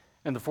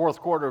In the fourth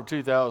quarter of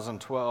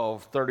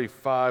 2012,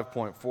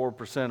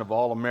 35.4% of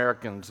all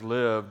Americans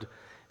lived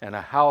in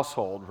a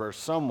household where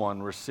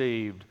someone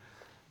received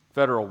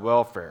federal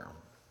welfare.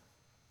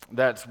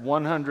 That's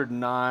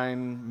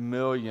 109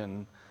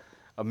 million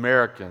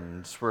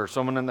Americans where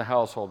someone in the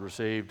household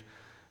received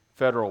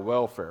federal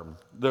welfare.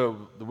 The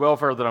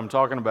welfare that I'm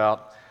talking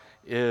about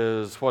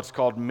is what's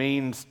called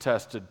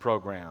means-tested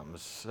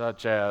programs,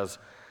 such as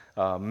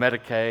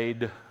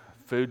Medicaid,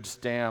 food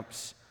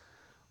stamps,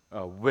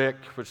 WIC,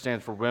 which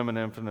stands for Women,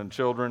 Infant, and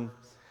Children,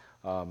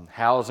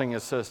 housing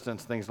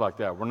assistance, things like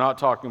that. We're not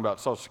talking about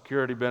Social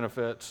Security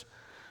benefits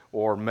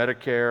or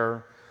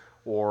Medicare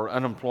or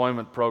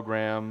unemployment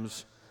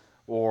programs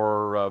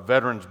or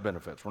veterans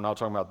benefits. We're not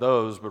talking about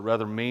those, but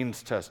rather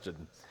means-tested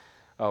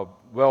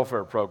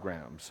welfare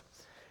programs.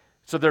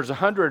 So there's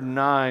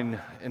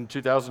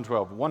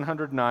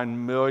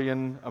 109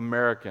 million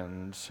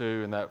Americans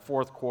who in that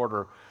fourth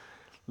quarter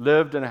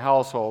lived in a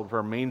household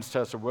where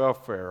means-tested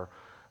welfare,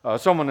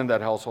 someone in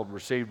that household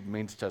received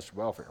means-tested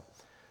welfare.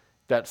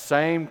 That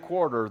same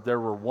quarter, there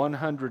were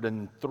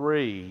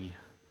 103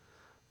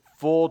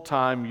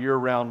 full-time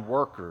year-round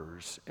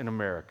workers in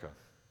America.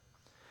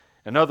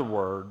 In other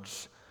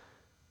words,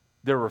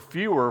 there were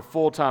fewer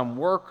full-time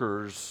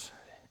workers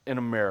in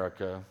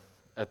America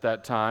at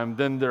that time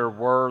than there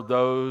were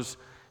those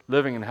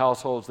living in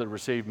households that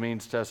received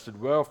means-tested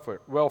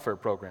welfare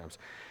programs.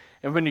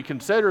 And when you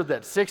consider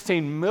that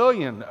 16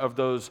 million of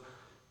those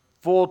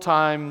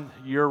full-time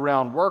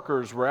year-round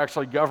workers were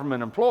actually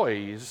government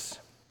employees,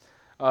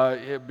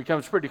 it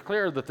becomes pretty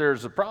clear that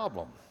there's a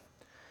problem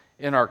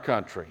in our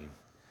country.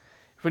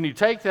 When you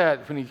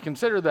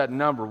consider that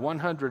number,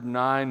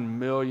 109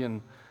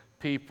 million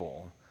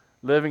people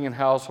living in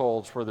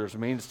households where there's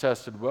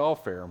means-tested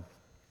welfare,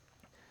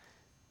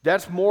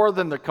 that's more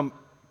than the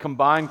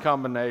combined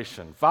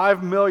combination,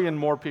 5 million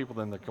more people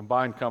than the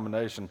combined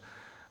combination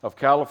of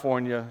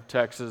California,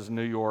 Texas,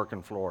 New York,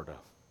 and Florida.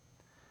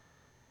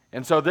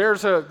 And so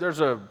there's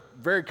a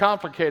very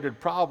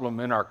complicated problem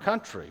in our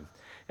country.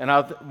 And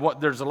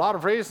there's a lot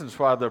of reasons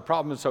why the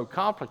problem is so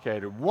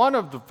complicated. One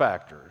of the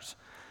factors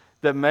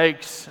that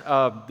makes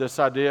this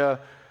idea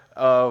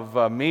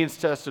of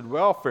means-tested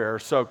welfare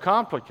so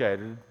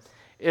complicated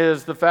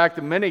is the fact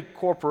that many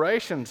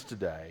corporations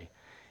today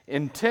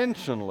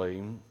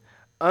intentionally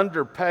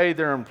underpay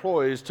their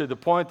employees to the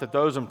point that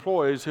those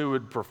employees who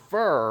would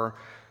prefer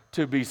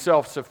to be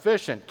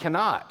self-sufficient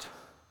cannot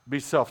be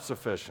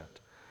self-sufficient.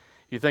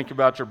 You think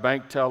about your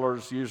bank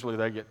tellers, usually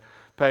they get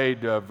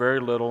paid very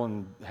little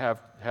and have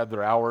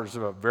their hours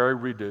very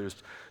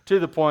reduced, to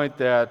the point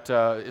that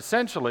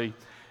essentially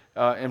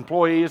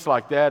employees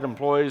like that,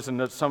 employees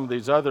in some of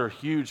these other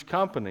huge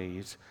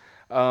companies,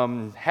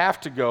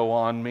 have to go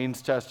on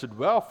means-tested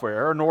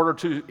welfare in order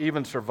to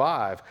even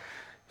survive.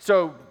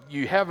 So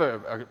you have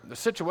a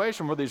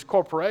situation where these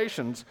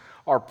corporations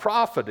are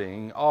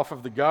profiting off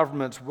of the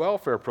government's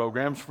welfare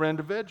programs for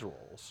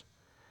individuals.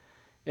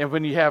 And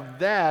when you have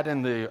that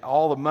and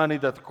all the money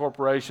that the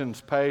corporations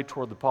pay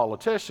toward the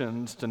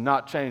politicians to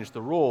not change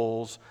the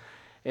rules,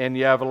 and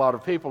you have a lot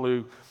of people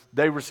who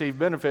they receive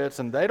benefits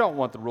and they don't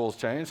want the rules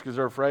changed because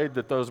they're afraid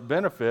that those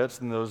benefits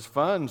and those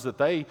funds that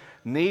they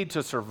need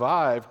to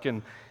survive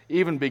can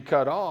even be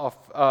cut off,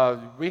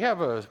 we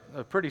have a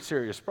pretty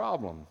serious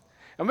problem.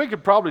 And we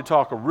could probably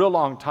talk a real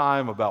long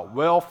time about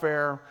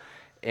welfare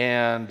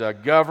and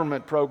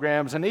government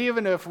programs, and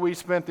even if we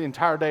spent the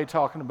entire day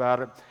talking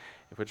about it,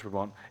 which we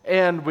won't,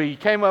 and we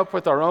came up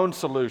with our own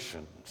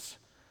solutions,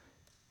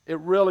 it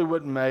really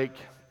wouldn't make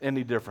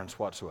any difference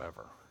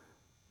whatsoever.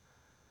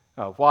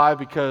 Why?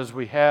 Because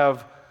we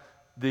have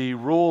the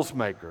rules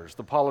makers,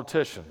 the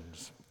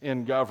politicians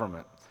in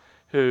government,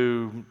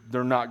 who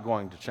they're not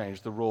going to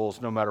change the rules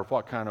no matter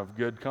what kind of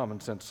good common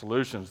sense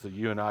solutions that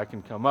you and I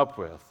can come up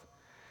with.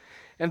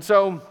 And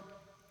so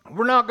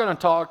we're not going to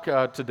talk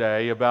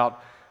today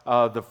about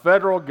the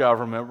federal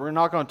government. We're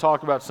not going to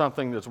talk about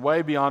something that's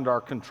way beyond our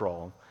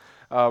control.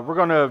 A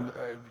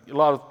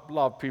lot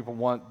of people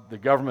want the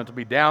government to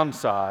be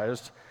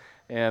downsized,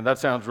 and that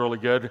sounds really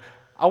good.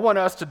 I want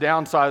us to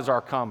downsize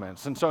our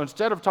comments. And so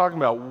instead of talking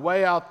about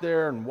way out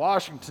there in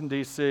Washington,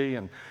 D.C.,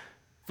 and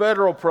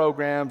federal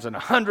programs and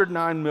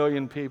 109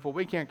 million people,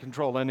 we can't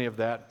control any of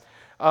that.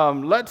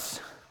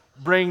 Let's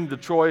bring the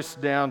choice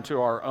down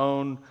to our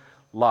own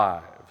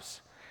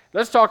lives.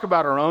 Let's talk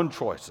about our own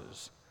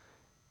choices.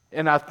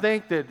 And I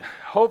think that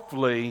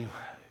hopefully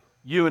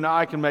you and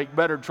I can make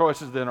better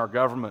choices than our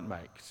government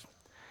makes.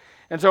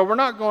 And so we're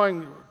not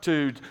going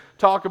to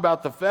talk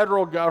about the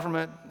federal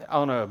government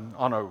on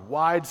a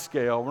wide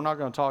scale. We're not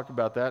going to talk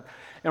about that.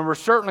 And we're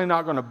certainly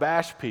not going to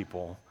bash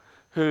people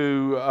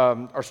who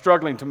are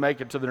struggling to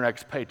make it to their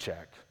next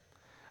paycheck.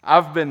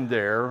 I've been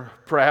there.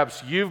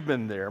 Perhaps you've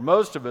been there.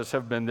 Most of us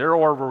have been there,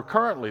 or we're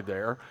currently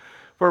there,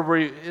 where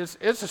it's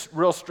a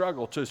real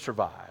struggle to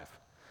survive.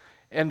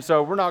 And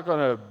so we're not going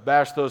to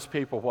bash those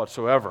people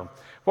whatsoever.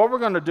 What we're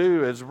going to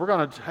do is we're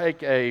going to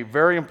take a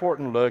very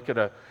important look at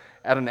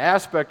an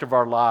aspect of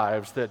our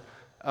lives that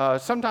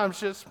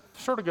sometimes just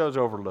sort of goes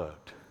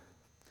overlooked.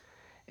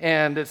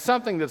 And it's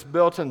something that's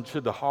built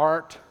into the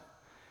heart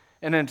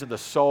and into the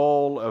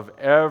soul of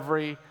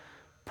every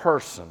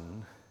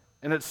person.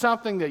 And it's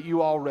something that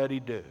you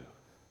already do.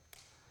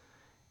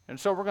 And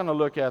so we're going to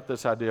look at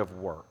this idea of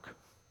work,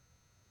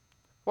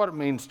 what it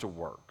means to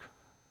work,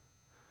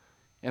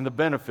 and the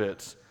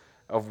benefits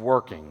of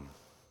working.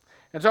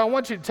 And so I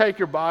want you to take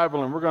your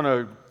Bible, and we're going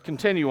to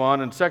continue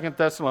on in 2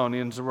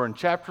 Thessalonians. We're in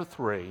chapter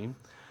 3.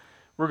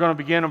 We're going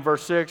to begin in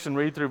verse 6 and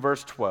read through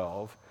verse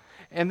 12.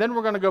 And then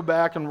we're going to go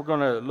back and we're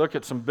going to look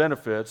at some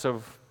benefits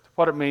of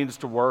what it means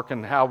to work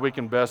and how we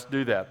can best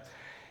do that.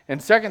 In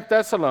 2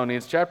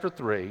 Thessalonians chapter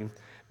 3,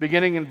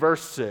 beginning in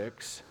verse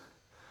 6,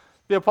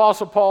 the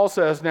Apostle Paul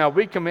says, "Now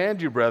we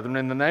command you, brethren,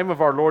 in the name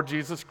of our Lord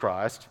Jesus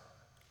Christ,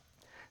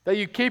 that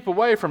you keep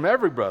away from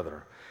every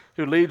brother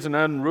who leads an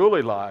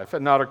unruly life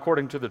and not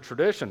according to the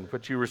tradition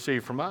which you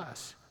received from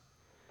us.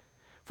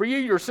 For you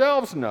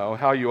yourselves know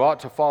how you ought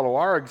to follow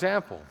our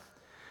example,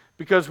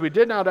 because we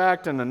did not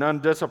act in an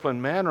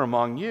undisciplined manner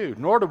among you,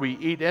 nor do we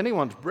eat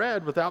anyone's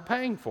bread without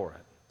paying for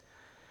it.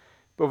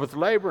 But with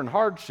labor and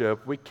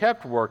hardship we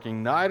kept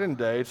working night and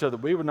day so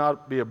that we would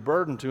not be a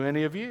burden to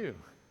any of you.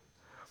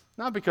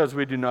 Not because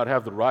we do not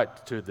have the right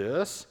to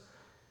this,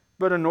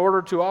 but in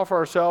order to offer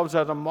ourselves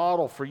as a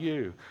model for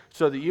you,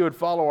 so that you would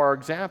follow our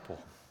example.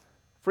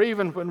 For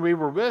even when we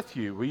were with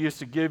you, we used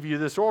to give you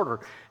this order: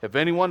 if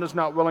anyone is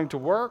not willing to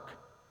work,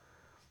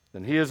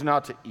 then he is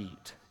not to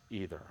eat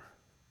either.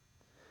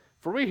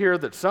 For we hear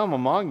that some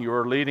among you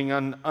are leading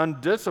an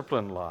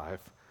undisciplined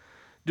life,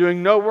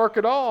 doing no work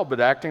at all, but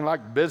acting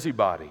like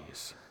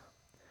busybodies.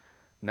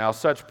 Now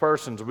such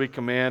persons we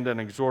command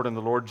and exhort in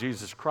the Lord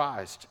Jesus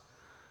Christ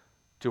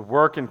to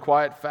work in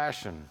quiet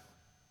fashion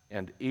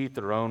and eat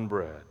their own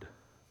bread."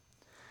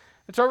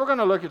 And so we're going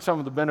to look at some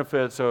of the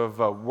benefits of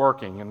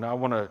working, and I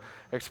want to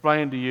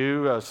explain to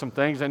you some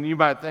things. And you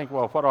might think,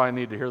 well, what do I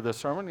need to hear this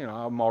sermon? You know,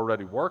 I'm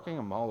already working.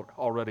 I'm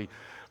already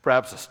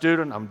perhaps a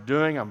student.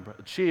 I'm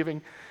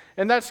achieving.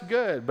 And that's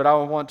good, but I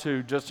want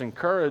to just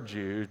encourage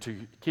you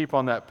to keep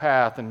on that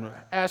path and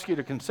ask you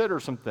to consider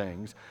some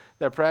things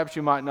that perhaps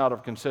you might not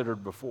have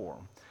considered before.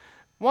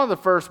 One of the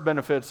first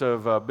benefits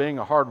of being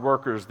a hard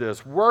worker is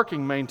this: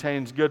 working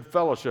maintains good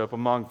fellowship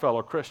among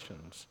fellow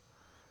Christians.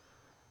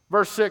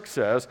 Verse 6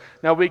 says,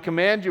 "Now we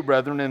command you,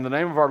 brethren, in the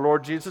name of our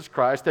Lord Jesus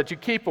Christ, that you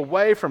keep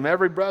away from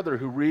every brother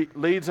who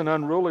leads an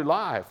unruly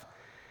life,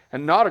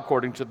 and not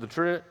according to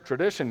the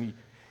tradition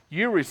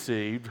you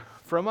received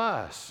from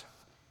us."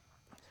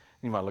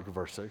 You might look at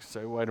verse 6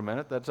 and say, wait a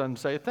minute, that doesn't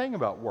say a thing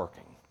about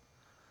working.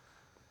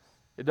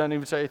 It doesn't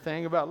even say a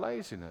thing about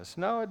laziness.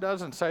 No, it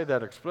doesn't say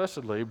that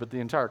explicitly, but the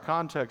entire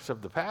context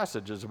of the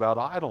passage is about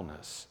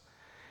idleness.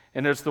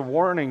 And it's the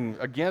warning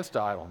against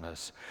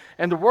idleness.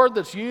 And the word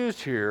that's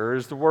used here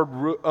is the word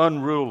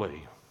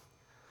unruly.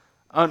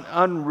 An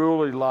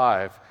unruly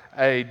life,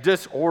 a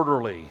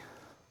disorderly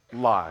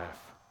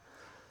life.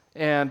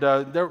 And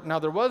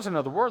there was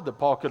another word that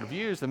Paul could have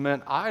used that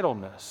meant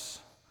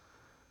idleness.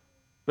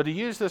 But he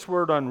used this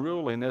word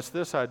unruliness,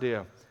 this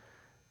idea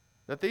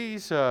that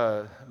these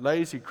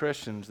lazy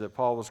Christians that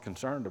Paul was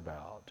concerned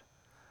about,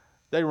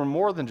 they were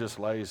more than just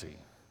lazy.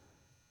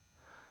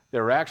 They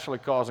were actually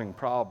causing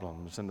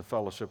problems in the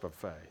fellowship of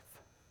faith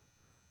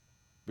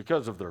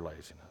because of their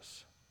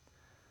laziness.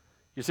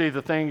 You see,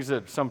 the things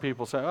that some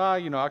people say,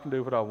 I can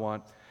do what I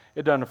want.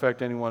 It doesn't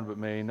affect anyone but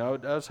me. No,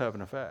 it does have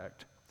an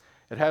effect.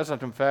 It has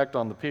an effect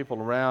on the people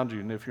around you,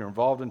 and if you're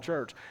involved in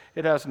church,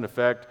 it has an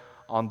effect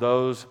on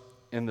those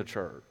in the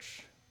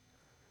church.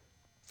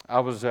 I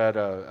was at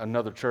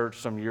another church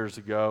some years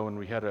ago, and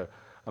we had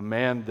a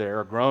man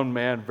there, a grown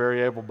man,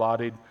 very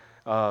able-bodied,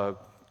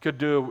 could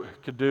do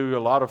a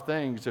lot of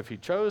things if he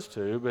chose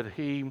to, but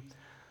he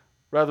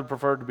rather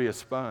preferred to be a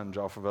sponge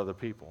off of other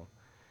people.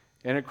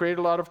 And it created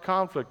a lot of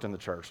conflict in the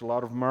church, a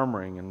lot of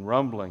murmuring and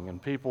rumbling,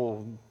 and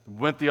people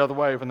went the other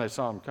way when they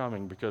saw him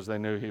coming because they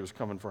knew he was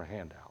coming for a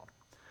handout.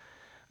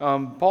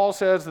 Paul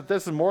says that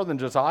this is more than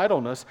just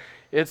idleness.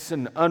 It's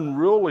an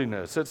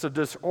unruliness. It's a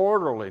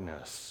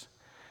disorderliness.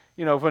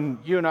 You know, when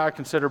you and I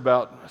consider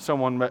about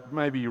someone,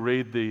 maybe you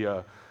read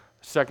the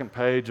second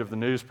page of the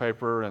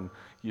newspaper and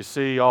you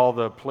see all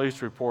the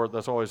police report.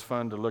 That's always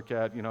fun to look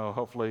at. You know,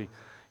 hopefully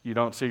you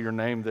don't see your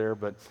name there.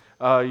 But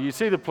you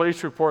see the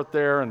police report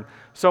there and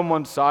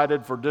someone's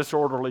cited for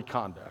disorderly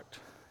conduct.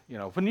 You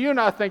know, when you and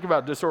I think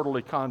about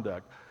disorderly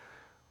conduct,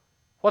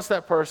 what's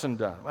that person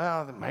done?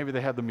 Well, maybe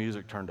they had the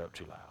music turned up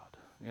too loud.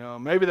 You know,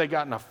 maybe they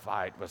got in a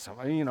fight with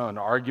somebody, an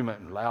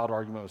loud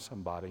argument with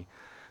somebody.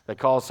 They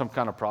caused some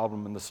kind of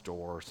problem in the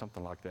store or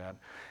something like that.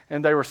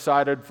 And they were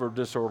cited for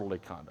disorderly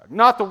conduct.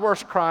 Not the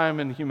worst crime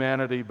in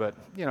humanity, but,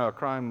 a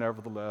crime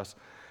nevertheless.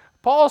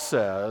 Paul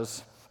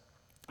says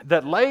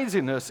that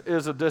laziness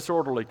is a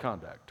disorderly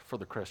conduct for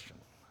the Christian.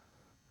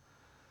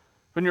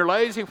 When you're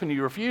lazy, when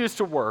you refuse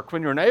to work,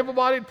 when you're an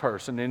able-bodied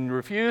person and you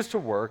refuse to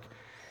work,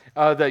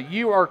 that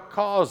you are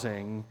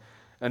causing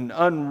an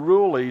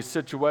unruly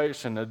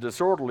situation, a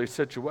disorderly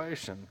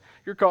situation.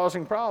 You're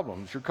causing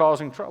problems. You're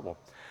causing trouble.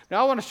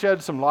 Now, I want to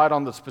shed some light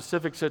on the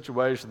specific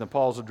situation that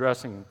Paul's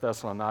addressing in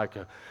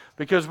Thessalonica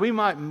because we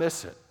might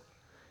miss it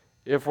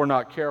if we're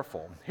not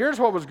careful. Here's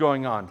what was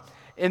going on.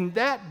 In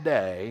that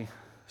day,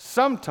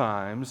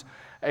 sometimes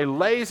a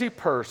lazy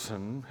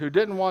person who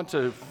didn't want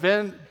to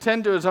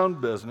tend to his own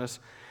business,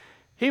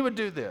 he would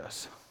do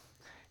this.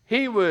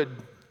 He would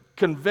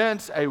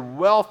convince a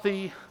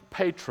wealthy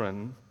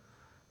patron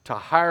to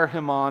hire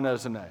him on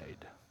as an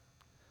aide.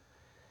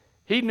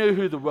 He knew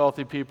who the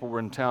wealthy people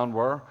in town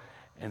were,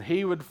 and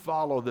he would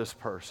follow this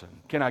person.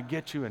 Can I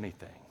get you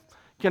anything?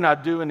 Can I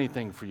do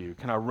anything for you?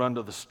 Can I run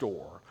to the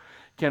store?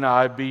 Can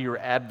I be your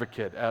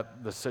advocate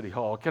at the city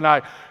hall?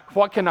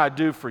 What can I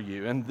do for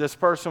you? And this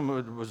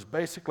person was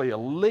basically a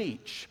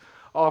leech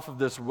off of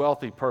this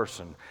wealthy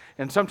person.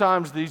 And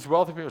sometimes these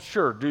wealthy people,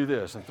 sure, do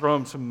this and throw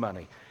him some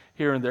money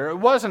here and there. It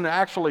wasn't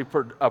actually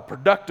a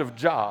productive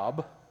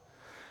job,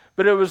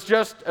 but it was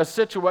just a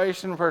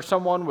situation where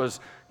someone was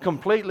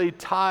completely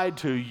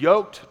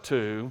yoked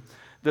to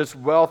this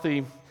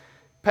wealthy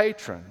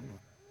patron.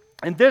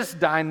 And this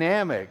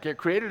dynamic, it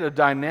created a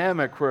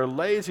dynamic where a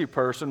lazy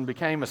person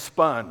became a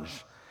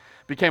sponge,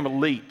 became a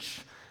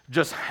leech,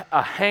 just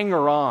a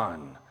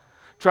hanger-on,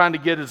 trying to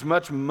get as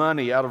much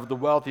money out of the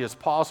wealthy as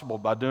possible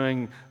by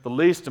doing the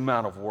least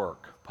amount of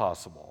work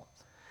possible.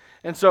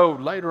 And so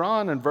later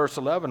on in verse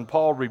 11,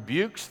 Paul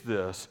rebukes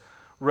this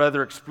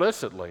rather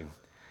explicitly.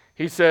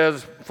 He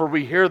says, "For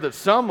we hear that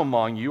some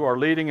among you are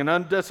leading an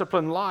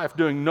undisciplined life,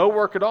 doing no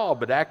work at all,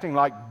 but acting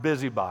like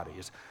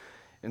busybodies."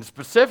 And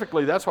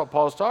specifically, that's what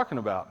Paul's talking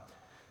about.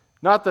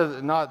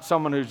 Not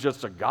someone who's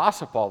just a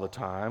gossip all the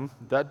time.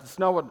 That's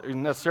not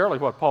necessarily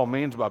what Paul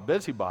means by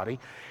busybody.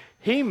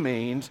 He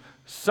means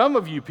some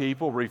of you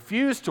people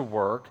refuse to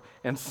work,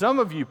 and some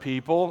of you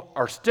people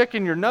are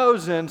sticking your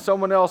nose in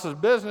someone else's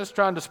business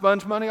trying to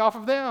sponge money off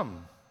of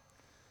them.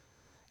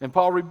 And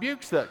Paul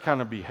rebukes that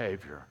kind of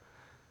behavior.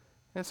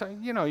 And so,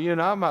 you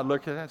and I might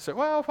look at that and say,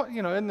 well,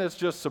 isn't this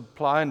just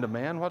supply and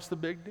demand? What's the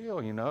big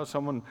deal?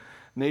 Someone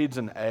needs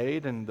an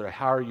aide and they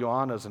hire you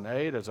on as an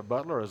aide, as a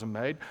butler, as a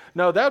maid.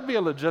 No, that'd be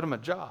a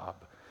legitimate job,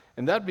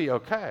 and that'd be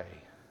okay.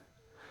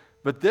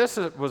 But this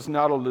was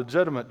not a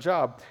legitimate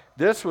job.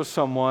 This was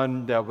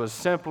someone that was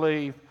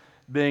simply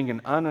being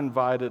an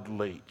uninvited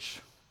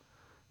leech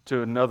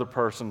to another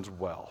person's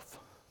wealth.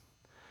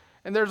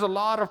 And there's a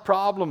lot of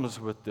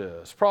problems with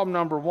this. Problem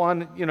number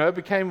one, it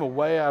became a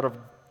way out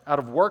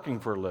of working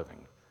for a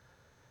living.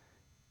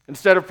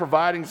 Instead of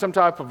providing some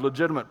type of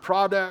legitimate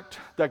product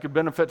that could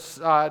benefit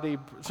society,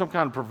 some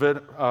kind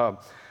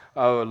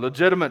of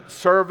legitimate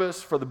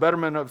service for the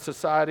betterment of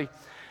society,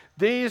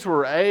 these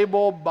were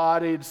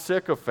able-bodied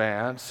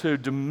sycophants who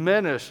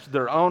diminished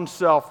their own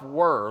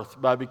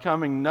self-worth by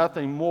becoming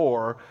nothing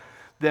more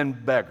than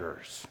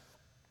beggars.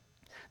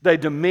 They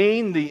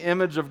demeaned the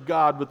image of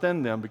God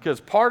within them, because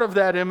part of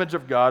that image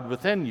of God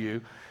within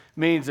you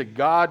means that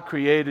God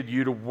created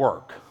you to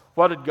work.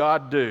 What did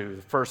God do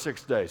the first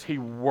 6 days? He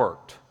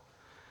worked.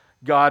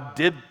 God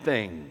did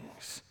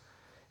things,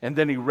 and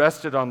then he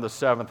rested on the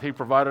seventh. He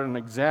provided an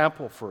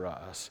example for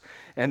us.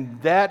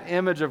 And that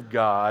image of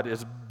God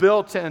is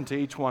built into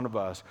each one of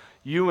us.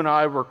 You and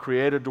I were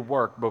created to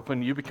work, but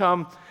when you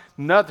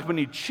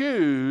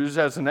choose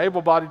as an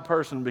able-bodied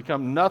person to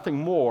become nothing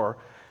more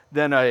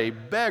than a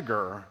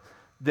beggar,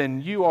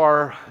 then you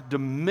are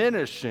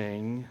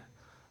diminishing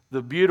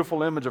the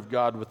beautiful image of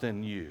God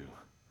within you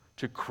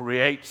to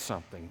create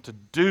something, to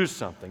do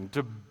something,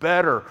 to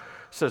better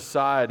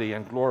society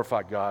and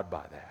glorify God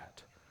by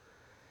that.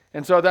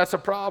 And so that's a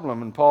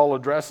problem, and Paul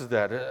addresses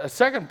that. A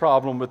second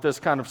problem with this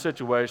kind of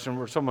situation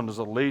where someone is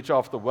a leech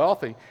off the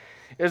wealthy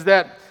is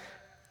that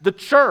the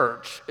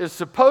church is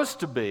supposed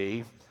to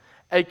be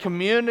a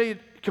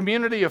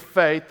community of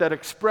faith that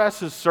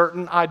expresses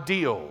certain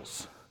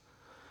ideals.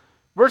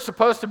 We're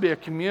supposed to be a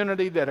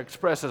community that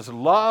expresses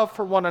love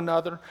for one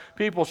another.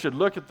 People should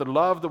look at the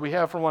love that we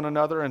have for one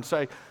another and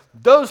say,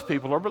 those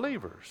people are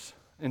believers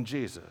in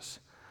Jesus.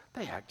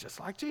 They act just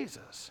like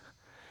Jesus.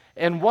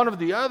 And one of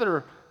the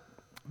other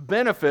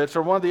benefits,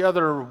 or one of the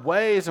other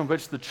ways in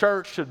which the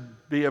church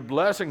should be a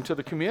blessing to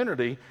the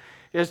community,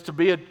 is to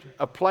be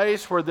a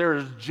place where there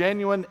is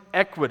genuine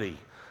equity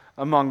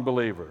among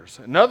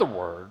believers. In other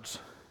words,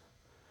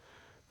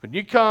 when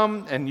you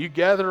come and you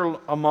gather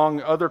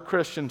among other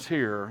Christians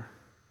here,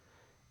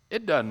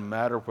 it doesn't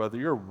matter whether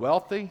you're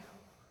wealthy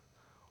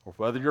or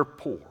whether you're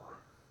poor.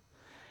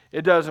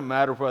 It doesn't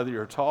matter whether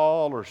you're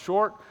tall or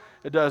short.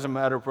 It doesn't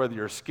matter whether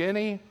you're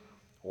skinny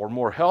or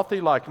more healthy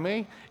like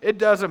me. It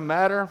doesn't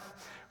matter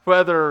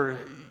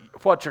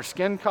what your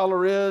skin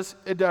color is.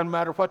 It doesn't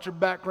matter what your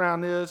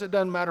background is. It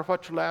doesn't matter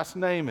what your last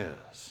name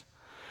is.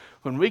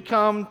 When we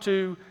come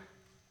to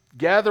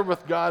gather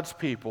with God's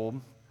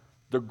people,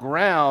 the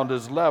ground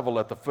is level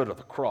at the foot of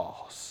the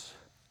cross,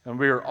 and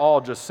we are all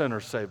just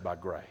sinners saved by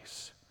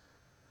grace.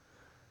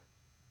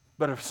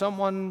 But if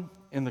someone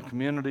in the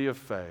community of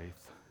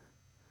faith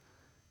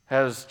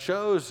has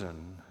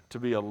chosen to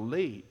be a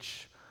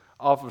leech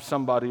off of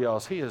somebody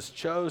else, he has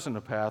chosen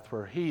a path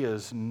where he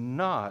is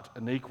not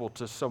an equal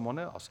to someone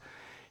else.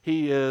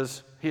 He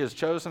has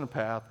chosen a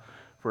path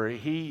where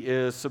he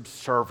is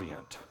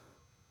subservient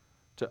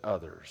to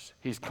others.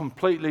 He's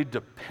completely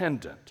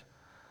dependent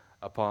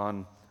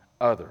upon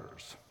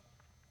others.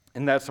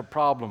 And that's a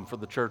problem for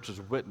the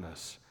church's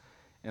witness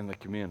in the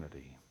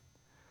community.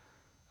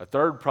 A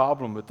third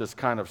problem with this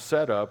kind of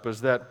setup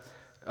is that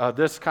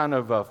this kind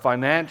of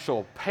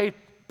financial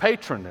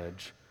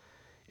patronage,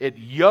 it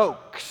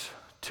yokes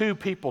two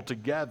people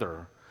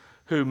together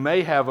who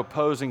may have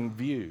opposing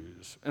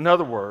views. In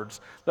other words,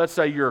 let's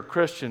say you're a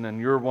Christian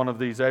and you're one of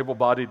these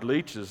able-bodied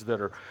leeches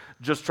that are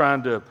just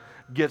trying to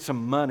get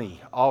some money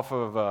off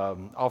of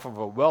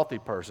a wealthy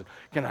person.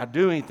 Can I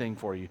do anything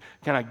for you?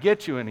 Can I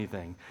get you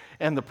anything?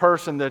 And the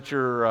person that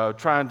you're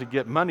trying to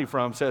get money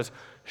from says,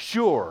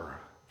 sure,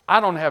 I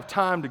don't have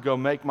time to go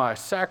make my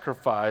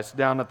sacrifice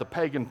down at the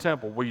pagan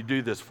temple. Will you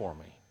do this for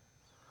me?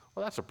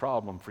 Well, that's a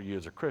problem for you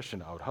as a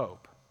Christian, I would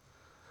hope.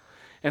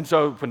 And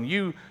so when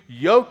you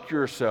yoke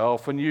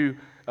yourself, when you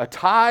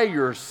tie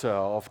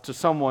yourself to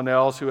someone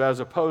else who has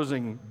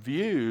opposing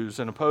views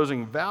and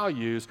opposing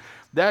values,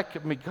 that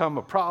can become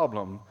a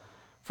problem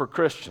for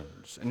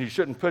Christians. And you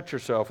shouldn't put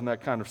yourself in that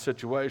kind of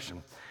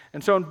situation.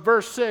 And so in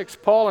verse 6,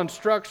 Paul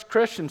instructs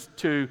Christians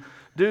to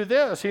do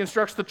this. He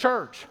instructs the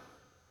church.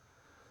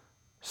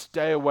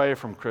 Stay away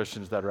from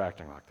Christians that are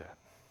acting like that.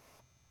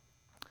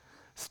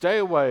 Stay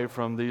away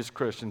from these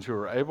Christians who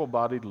are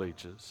able-bodied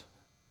leeches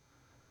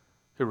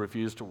who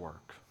refuse to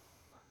work.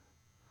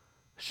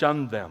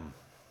 Shun them.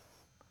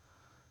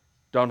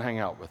 Don't hang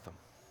out with them.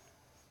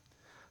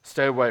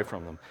 Stay away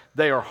from them.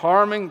 They are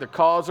harming the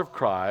cause of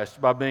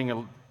Christ by being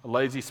a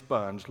lazy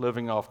sponge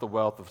living off the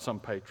wealth of some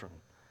patron.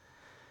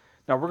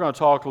 Now, we're going to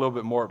talk a little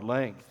bit more at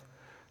length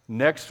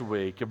next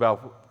week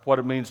about what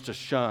it means to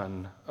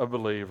shun a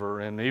believer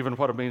and even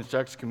what it means to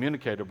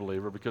excommunicate a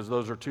believer, because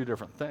those are two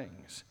different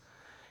things.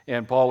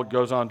 And Paul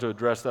goes on to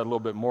address that a little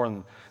bit more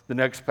in the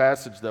next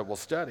passage that we'll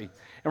study.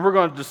 And we're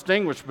going to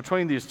distinguish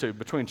between these two,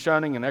 between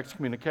shunning and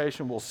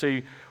excommunication. We'll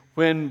see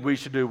when we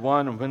should do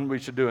one and when we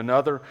should do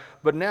another.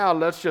 But now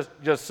let's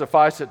just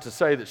suffice it to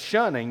say that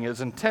shunning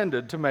is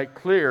intended to make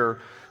clear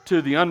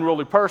to the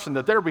unruly person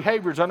that their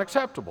behavior is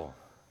unacceptable.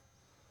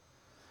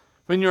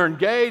 When you're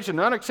engaged in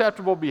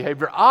unacceptable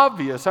behavior,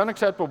 obvious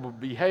unacceptable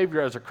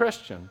behavior as a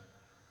Christian,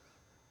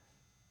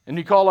 and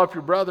you call up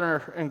your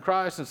brother in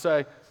Christ and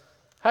say,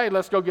 hey,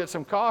 let's go get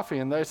some coffee.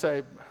 And they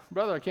say,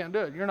 brother, I can't do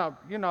it. You're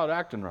not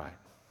acting right.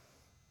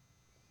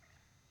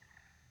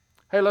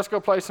 Hey, let's go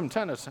play some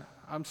tennis.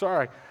 I'm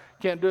sorry,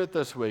 can't do it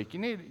this week. You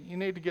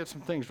need to get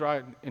some things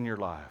right in your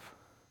life.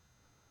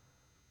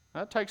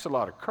 That takes a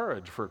lot of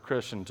courage for a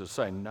Christian to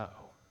say no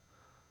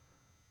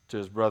to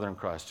his brother in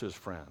Christ, to his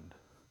friend.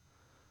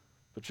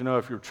 But you know,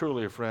 if you're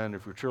truly a friend,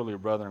 if you're truly a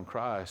brother in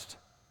Christ,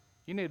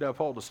 you need to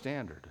uphold a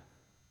standard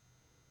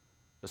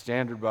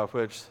by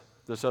which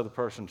this other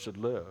person should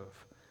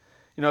live.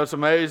 You know, it's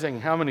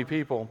amazing how many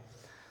people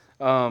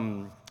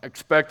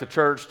expect the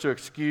church to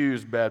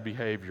excuse bad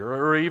behavior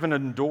or even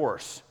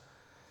endorse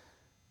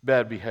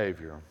bad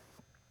behavior.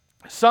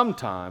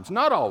 Sometimes,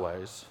 not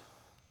always,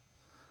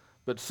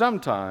 but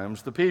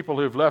sometimes the people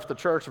who've left the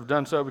church have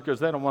done so because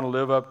they don't want to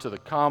live up to the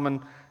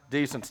common,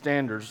 decent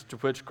standards to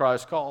which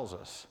Christ calls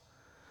us.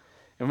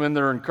 And when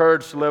they're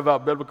encouraged to live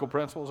out biblical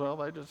principles, well,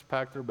 they just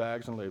pack their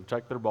bags and leave,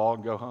 take their ball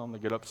and go home. They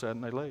get upset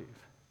and they leave.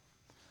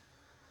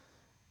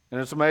 And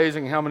it's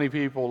amazing how many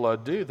people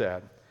do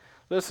that.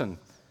 Listen,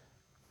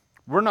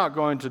 we're not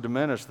going to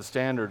diminish the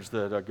standards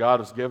that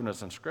God has given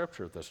us in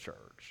Scripture at this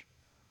church.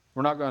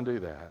 We're not going to do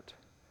that.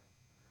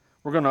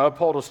 We're going to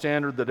uphold a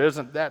standard that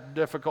isn't that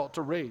difficult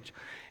to reach.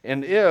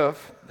 And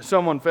if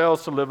someone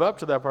fails to live up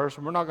to that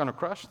person, we're not going to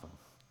crush them.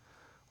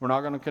 We're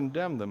not going to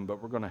condemn them,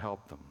 but we're going to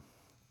help them.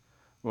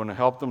 We're going to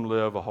help them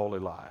live a holy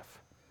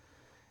life.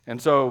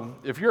 And so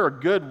if you're a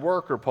good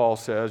worker, Paul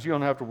says, you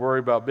don't have to worry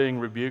about being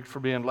rebuked for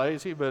being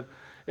lazy, but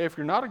if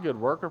you're not a good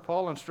worker,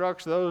 Paul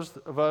instructs those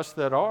of us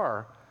that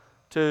are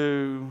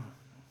to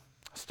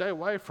stay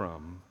away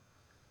from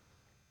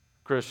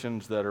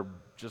Christians that are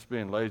just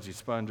being lazy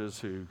sponges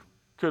who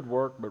could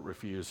work but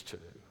refuse to.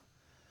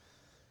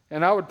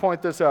 And I would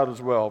point this out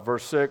as well.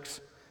 Verse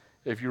 6,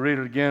 if you read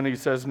it again, he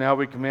says, now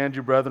we command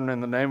you, brethren, in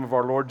the name of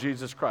our Lord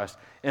Jesus Christ.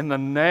 In the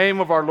name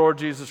of our Lord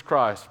Jesus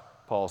Christ,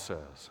 Paul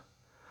says.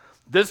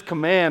 This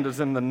command is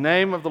in the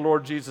name of the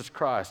Lord Jesus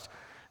Christ.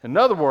 In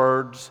other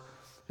words,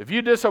 if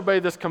you disobey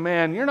this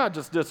command, you're not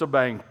just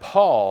disobeying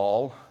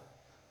Paul,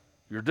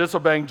 you're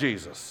disobeying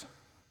Jesus.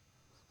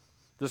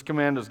 This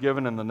command is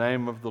given in the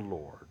name of the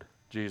Lord,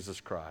 Jesus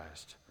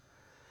Christ.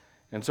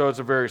 And so it's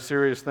a very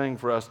serious thing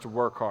for us to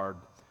work hard.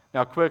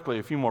 Now, quickly,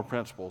 a few more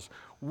principles.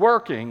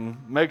 Working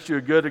makes you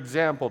a good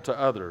example to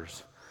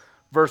others.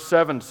 Verse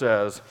 7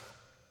 says,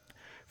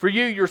 for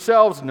you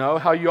yourselves know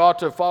how you ought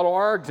to follow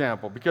our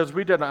example, because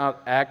we did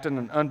not act in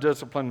an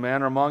undisciplined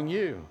manner among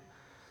you.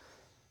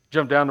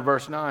 Jump down to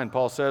verse 9.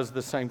 Paul says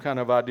the same kind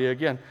of idea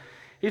again.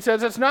 He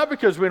says, it's not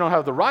because we don't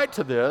have the right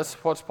to this.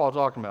 What's Paul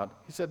talking about?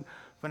 He said,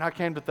 when I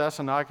came to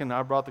Thessalonica and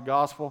I brought the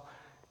gospel,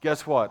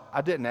 guess what?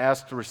 I didn't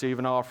ask to receive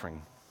an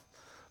offering.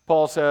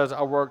 Paul says,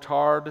 I worked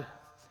hard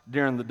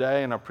during the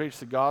day and I preached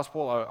the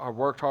gospel. I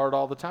worked hard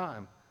all the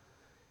time.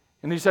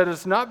 And he said,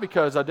 it's not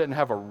because I didn't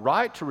have a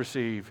right to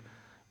receive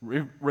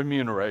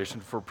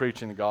remuneration for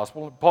preaching the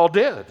gospel. Paul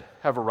did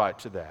have a right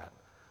to that.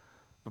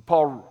 But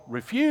Paul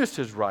refused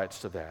his rights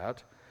to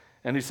that.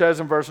 And he says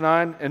in verse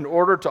 9, in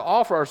order to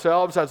offer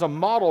ourselves as a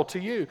model to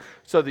you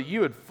so that you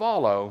would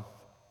follow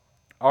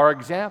our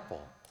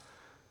example.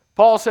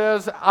 Paul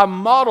says, I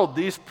modeled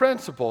these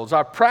principles.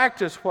 I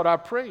practiced what I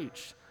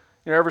preached.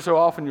 Every so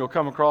often you'll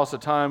come across a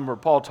time where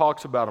Paul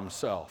talks about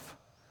himself.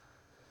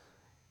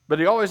 But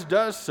he always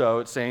does so,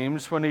 it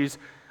seems, when he's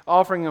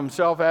offering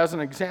himself as an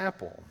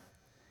example.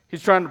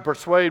 He's trying to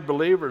persuade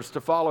believers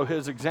to follow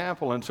his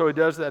example, and so he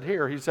does that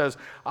here. He says,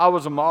 I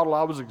was a model,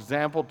 I was an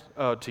example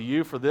to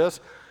you for this,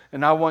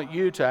 and I want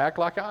you to act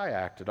like I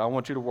acted. I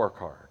want you to work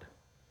hard.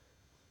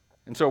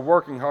 And so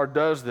working hard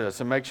does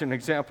this and makes you an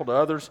example to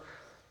others.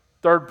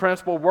 Third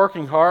principle,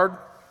 working hard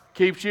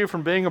keeps you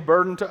from being a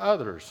burden to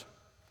others.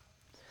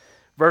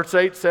 Verse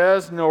 8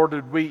 says, nor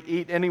did we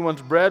eat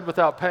anyone's bread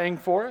without paying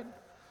for it,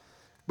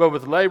 but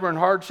with labor and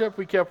hardship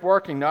we kept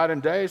working night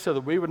and day so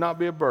that we would not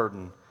be a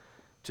burden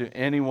to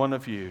any one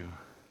of you.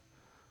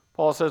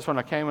 Paul says, when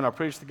I came and I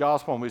preached the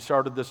gospel and we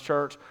started this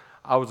church,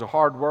 I was a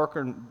hard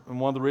worker, and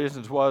one of the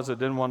reasons was I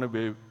didn't want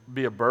to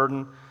be a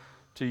burden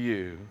to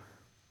you.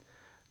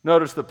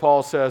 Notice that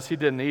Paul says he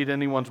didn't eat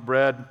anyone's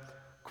bread,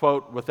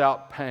 quote,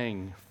 without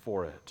paying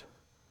for it.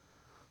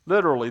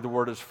 Literally, the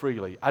word is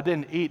freely. I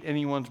didn't eat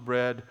anyone's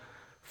bread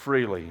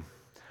freely.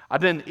 I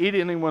didn't eat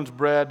anyone's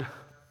bread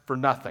for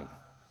nothing.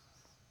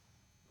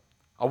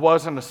 I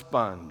wasn't a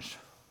sponge.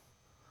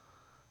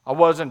 I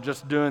wasn't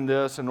just doing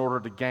this in order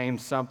to gain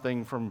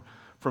something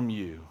from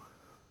you.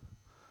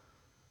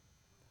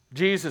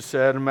 Jesus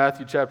said in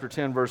Matthew chapter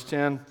 10, verse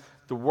 10,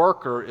 the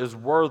worker is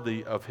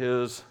worthy of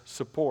his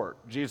support.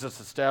 Jesus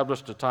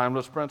established a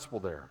timeless principle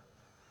there.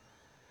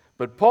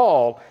 But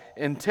Paul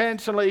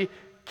intentionally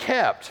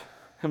kept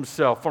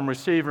himself from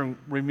receiving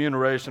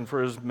remuneration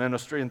for his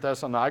ministry in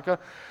Thessalonica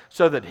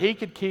so that he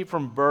could keep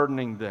from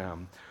burdening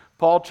them.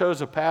 Paul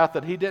chose a path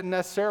that he didn't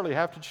necessarily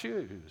have to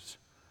choose.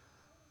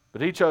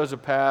 But he chose a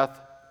path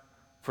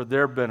for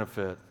their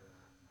benefit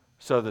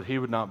so that he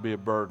would not be a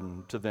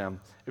burden to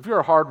them. If you're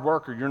a hard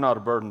worker, you're not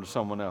a burden to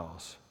someone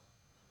else.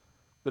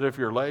 But if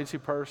you're a lazy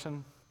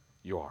person,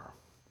 you are.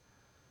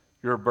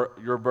 You're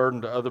a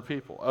burden to other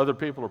people. Other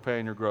people are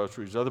paying your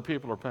groceries. Other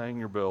people are paying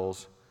your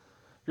bills.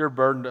 You're a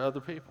burden to other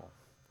people.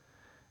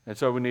 And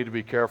so we need to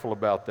be careful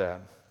about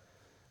that.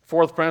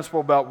 Fourth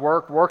principle about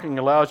working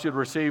allows you to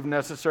receive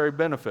necessary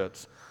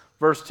benefits.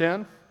 Verse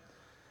 10.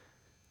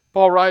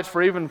 Paul writes,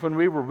 for even when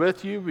we were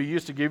with you, we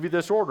used to give you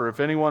this order.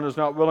 If anyone is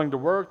not willing to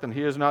work, then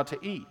he is not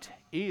to eat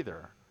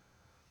either.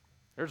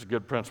 There's a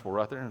good principle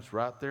right there, and it's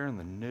right there in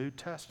the New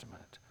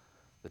Testament.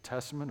 The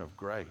testament of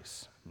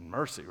grace and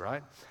mercy,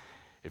 right?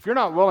 If you're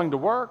not willing to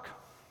work,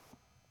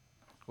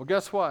 well,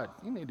 guess what?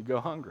 You need to go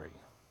hungry.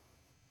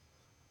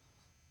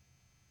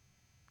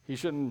 He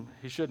shouldn't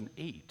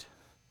eat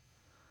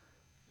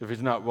if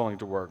he's not willing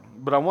to work.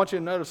 But I want you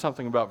to notice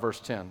something about verse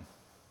 10.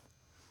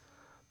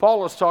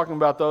 Paul is talking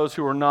about those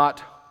who are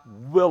not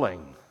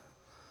willing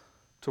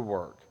to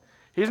work.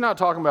 He's not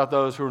talking about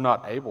those who are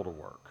not able to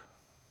work.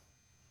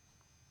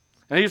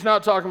 And he's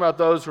not talking about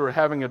those who are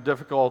having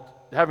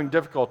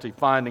difficulty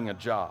finding a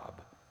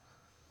job.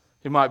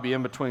 He might be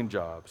in between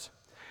jobs.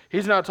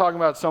 He's not talking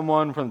about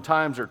someone when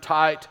times are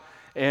tight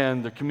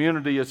and the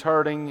community is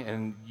hurting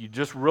and you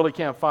just really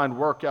can't find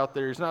work out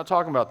there. He's not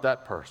talking about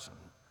that person.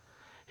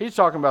 He's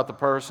talking about the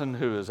person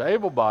who is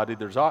able-bodied,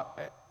 there's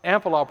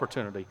ample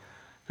opportunity,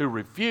 who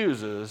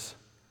refuses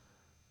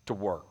to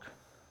work.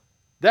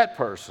 That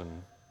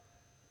person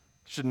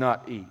should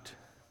not eat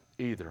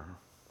either.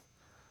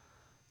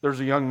 There's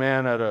a young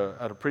man at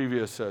a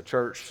previous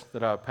church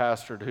that I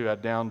pastored who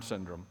had Down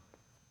syndrome.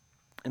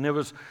 And it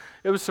was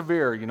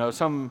severe.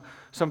 Some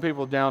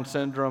people with Down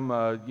syndrome,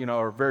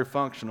 are very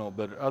functional,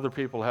 but other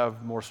people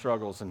have more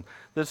struggles. And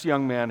this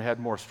young man had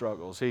more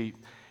struggles. He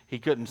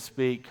couldn't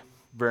speak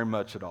very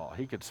much at all.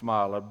 He could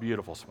smile, a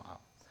beautiful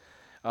smile,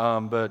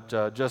 but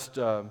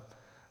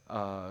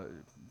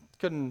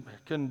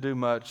couldn't do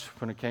much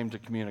when it came to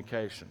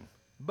communication.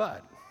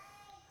 But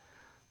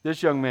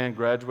this young man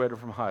graduated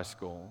from high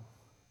school,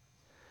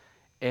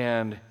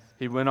 and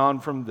he went on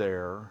from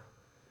there.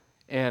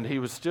 And he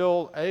was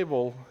still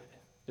able,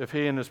 if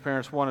he and his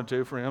parents wanted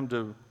to, for him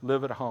to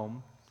live at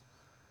home.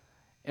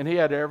 And he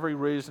had every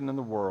reason in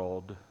the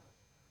world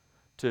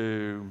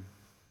to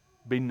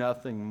be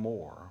nothing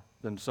more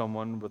than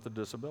someone with a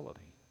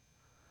disability.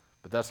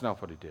 But that's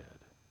not what he did.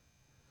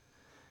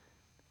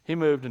 He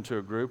moved into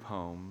a group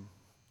home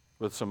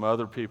with some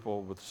other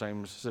people with the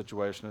same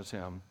situation as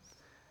him.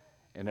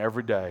 And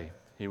every day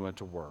he went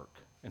to work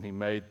and he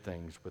made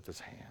things with his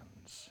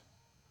hands.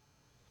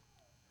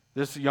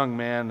 This young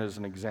man is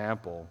an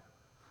example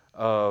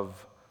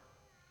of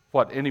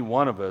what any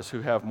one of us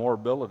who have more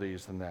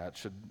abilities than that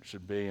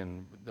should be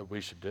and that we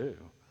should do.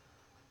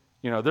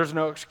 There's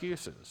no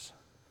excuses.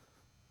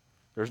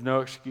 There's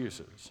no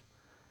excuses.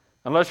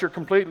 Unless you're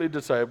completely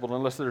disabled,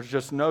 unless there's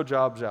just no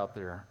jobs out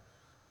there,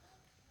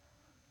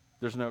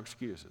 there's no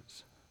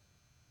excuses.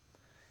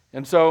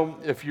 And so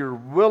if you're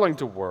willing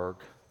to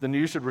work, then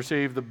you should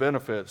receive the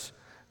benefits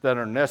that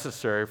are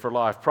necessary for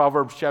life.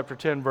 Proverbs chapter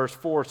 10, verse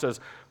 4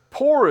 says,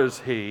 "Poor is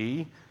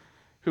he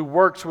who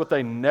works with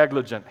a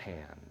negligent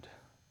hand,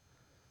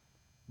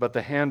 but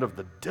the hand of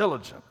the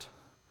diligent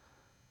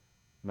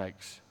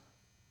makes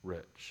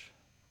rich."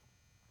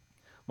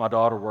 My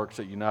daughter works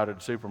at United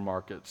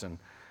Supermarkets,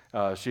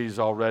 and she's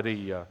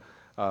already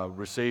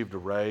received a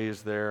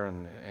raise there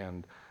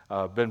and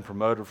been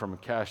promoted from a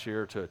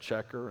cashier to a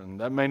checker. And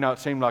that may not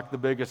seem like the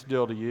biggest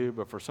deal to you,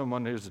 but for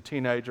someone who's a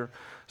teenager,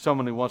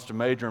 someone who wants to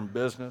major in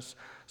business,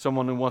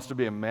 someone who wants to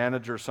be a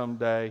manager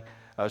someday,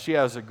 she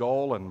has a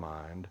goal in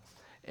mind.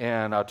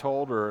 And I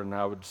told her, and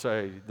I would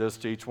say this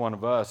to each one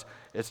of us,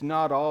 it's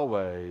not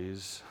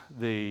always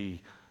the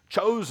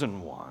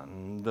chosen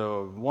one,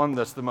 the one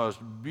that's the most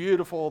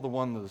beautiful, the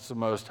one that's the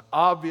most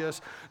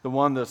obvious, the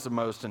one that's the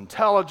most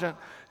intelligent,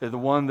 the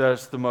one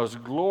that's the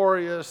most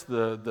glorious,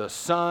 the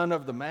son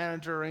of the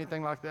manager or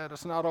anything like that.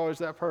 It's not always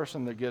that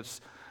person that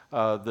gets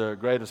the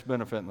greatest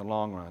benefit in the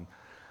long run.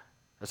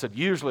 I said,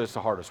 usually it's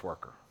the hardest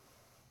worker.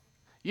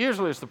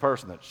 Usually it's the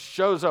person that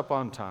shows up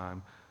on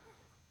time,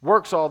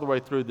 works all the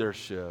way through their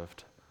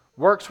shift,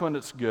 works when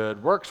it's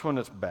good, works when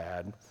it's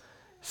bad,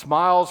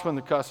 smiles when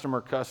the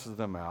customer cusses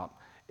them out.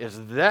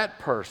 Is that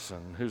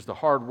person who's the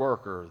hard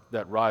worker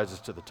that rises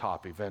to the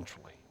top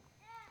eventually.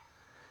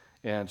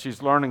 And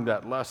she's learning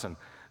that lesson.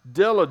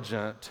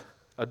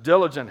 A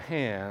diligent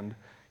hand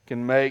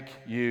can make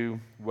you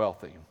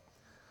wealthy.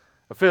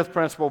 A fifth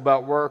principle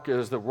about work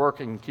is that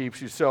working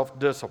keeps you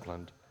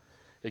self-disciplined.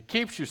 It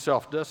keeps you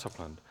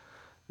self-disciplined.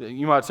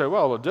 You might say,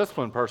 well, a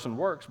disciplined person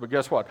works, but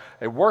guess what?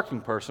 A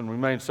working person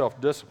remains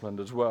self-disciplined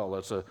as well.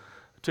 It's a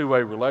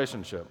two-way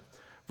relationship.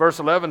 Verse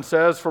 11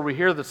 says, "For we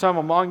hear that some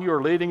among you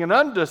are leading an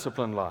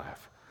undisciplined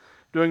life,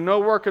 doing no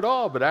work at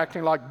all, but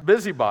acting like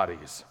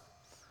busybodies."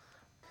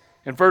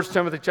 In 1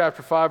 Timothy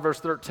chapter 5, verse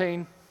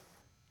 13,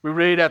 we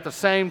read, "At the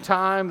same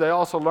time, they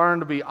also learn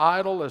to be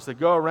idle as they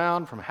go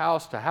around from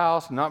house to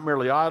house, not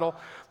merely idle,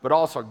 but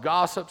also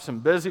gossips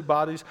and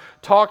busybodies,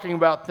 talking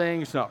about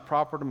things not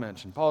proper to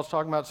mention." Paul's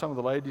talking about some of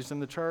the ladies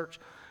in the church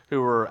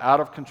who were out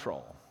of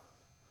control.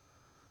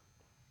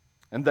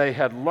 And they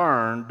had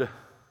learned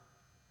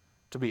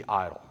to be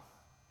idle,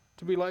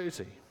 to be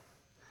lazy.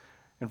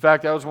 In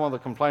fact, that was one of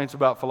the complaints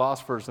about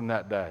philosophers in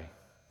that day.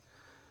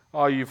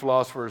 "Oh, you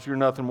philosophers, you're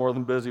nothing more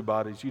than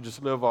busybodies. You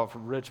just live off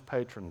of rich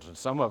patrons," and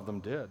some of them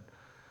did.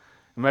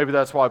 And maybe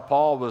that's why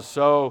Paul was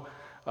so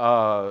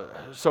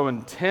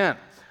intent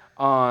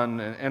on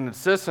and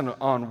insistent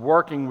on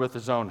working with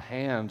his own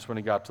hands when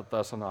he got to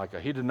Thessalonica.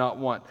 He did not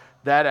want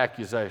that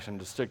accusation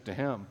to stick to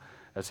him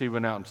as he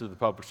went out into the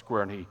public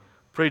square and he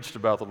preached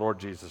about the Lord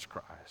Jesus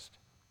Christ.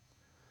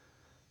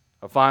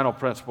 A final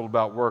principle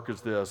about work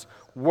is this: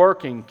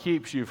 working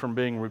keeps you from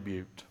being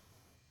rebuked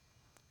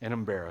and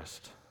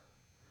embarrassed.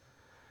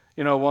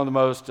 You know, one of the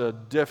most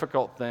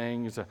difficult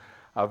things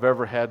I've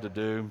ever had to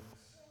do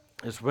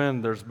is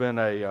when there's been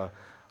a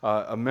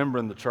member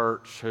in the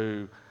church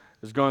who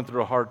is going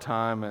through a hard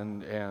time,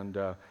 and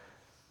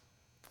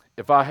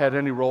if I had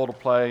any role to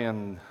play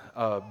in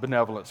a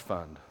benevolence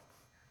fund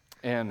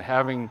and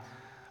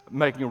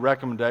making a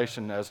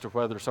recommendation as to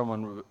whether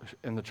someone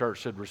in the church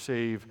should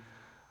receive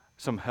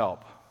some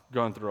help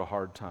going through a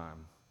hard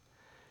time.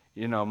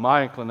 You know,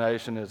 my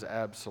inclination is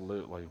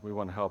absolutely, we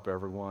want to help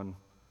everyone.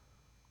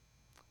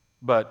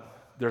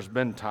 But there's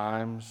been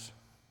times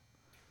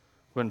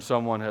when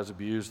someone has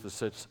abused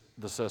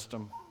the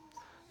system.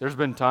 There's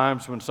been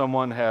times when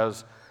someone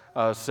has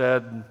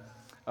said,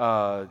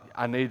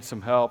 "I need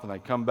some help," and they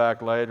come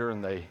back later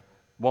and they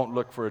won't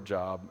look for a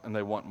job and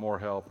they want more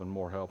help and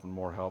more help and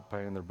more help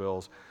paying their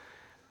bills.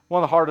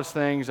 One of the hardest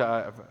things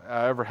I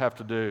ever have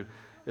to do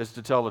is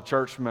to tell a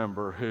church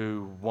member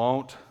who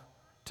won't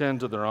tend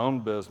to their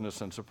own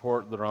business and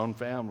support their own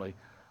family,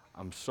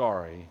 "I'm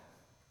sorry,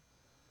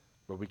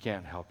 but we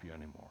can't help you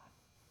anymore."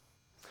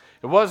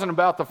 It wasn't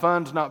about the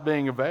funds not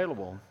being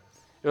available.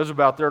 It was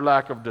about their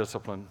lack of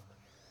discipline.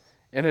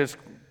 And it's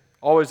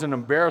always an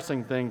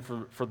embarrassing thing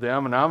for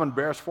them, and I'm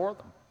embarrassed for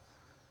them.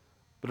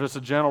 But it's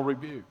a gentle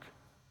rebuke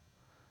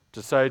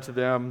to say to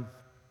them,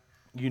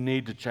 you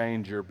need to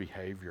change your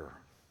behavior.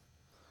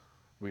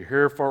 We're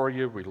here for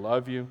you, we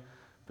love you,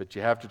 but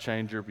you have to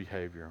change your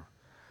behavior.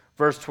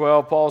 Verse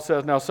 12, Paul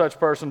says, "Now such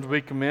persons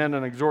we commend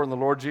and exhort in the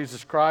Lord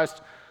Jesus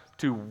Christ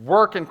to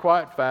work in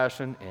quiet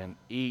fashion and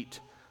eat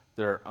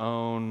their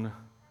own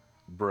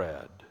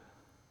bread."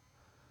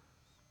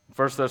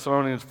 1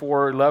 Thessalonians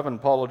 4:11,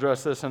 Paul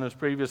addressed this in his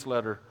previous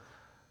letter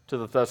to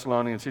the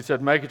Thessalonians. He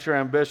said, "Make it your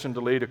ambition to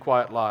lead a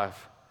quiet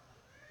life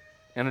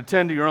and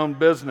attend to your own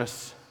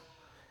business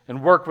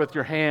and work with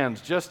your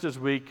hands just as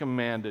we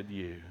commanded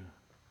you."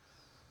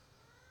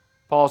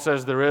 Paul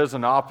says there is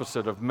an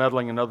opposite of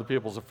meddling in other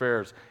people's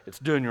affairs. It's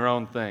doing your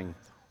own thing,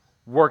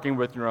 working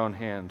with your own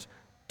hands,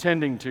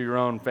 tending to your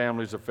own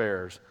family's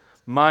affairs,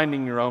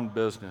 minding your own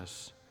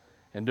business,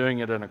 and doing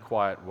it in a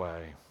quiet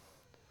way.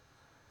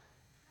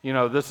 You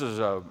know, this is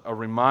a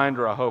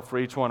reminder, I hope, for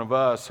each one of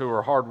us who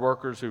are hard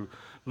workers, who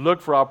look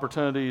for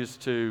opportunities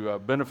to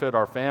benefit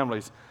our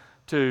families,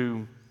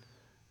 to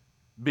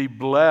be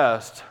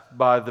blessed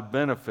by the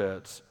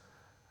benefits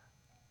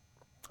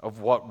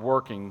of what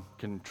working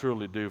can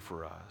truly do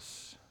for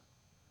us.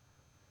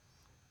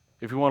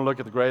 If you want to look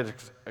at the great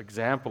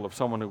example of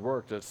someone who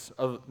worked, it's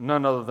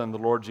none other than the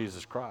Lord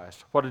Jesus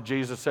Christ. What did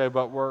Jesus say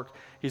about work?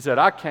 He said,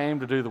 I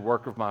came to do the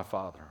work of my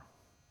Father.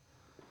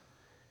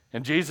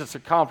 And Jesus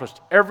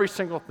accomplished every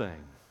single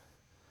thing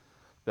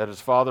that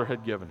his Father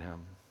had given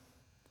him.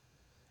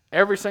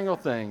 Every single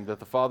thing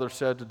that the Father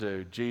said to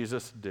do,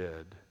 Jesus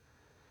did.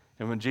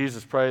 And when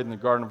Jesus prayed in the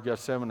Garden of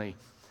Gethsemane,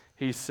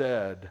 he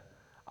said,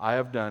 I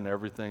have done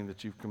everything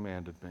that you've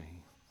commanded me.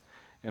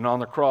 And on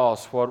the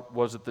cross, what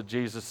was it that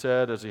Jesus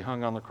said as he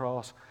hung on the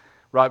cross?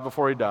 Right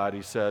before he died,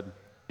 he said,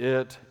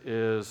 it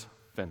is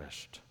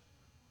finished.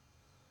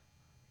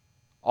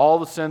 All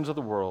the sins of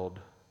the world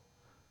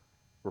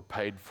were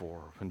paid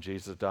for when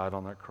Jesus died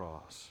on that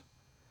cross.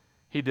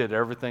 He did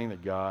everything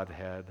that God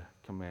had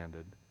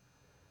commanded.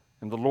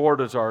 And the Lord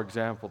is our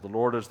example. The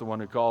Lord is the one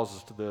who calls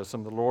us to this,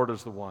 and the Lord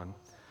is the one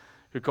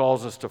who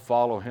calls us to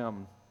follow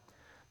him.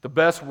 The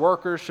best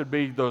workers should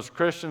be those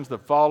Christians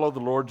that follow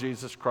the Lord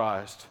Jesus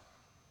Christ.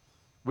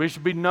 We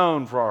should be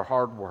known for our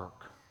hard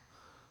work.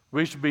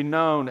 We should be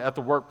known at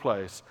the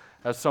workplace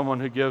as someone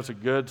who gives a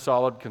good,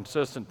 solid,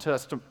 consistent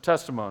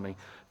testimony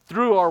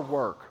through our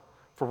work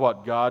for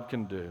what God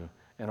can do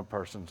in a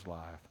person's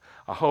life.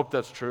 I hope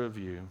that's true of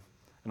you.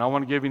 And I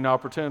want to give you an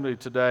opportunity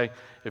today.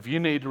 If you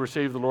need to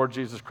receive the Lord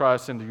Jesus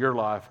Christ into your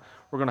life,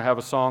 we're going to have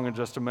a song in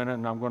just a minute,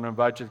 and I'm going to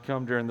invite you to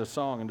come during this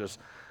song and just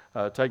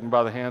take me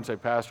by the hand and say,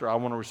 Pastor, I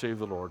want to receive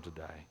the Lord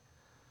today.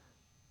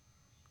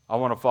 I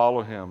want to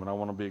follow him, and I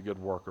want to be a good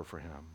worker for him.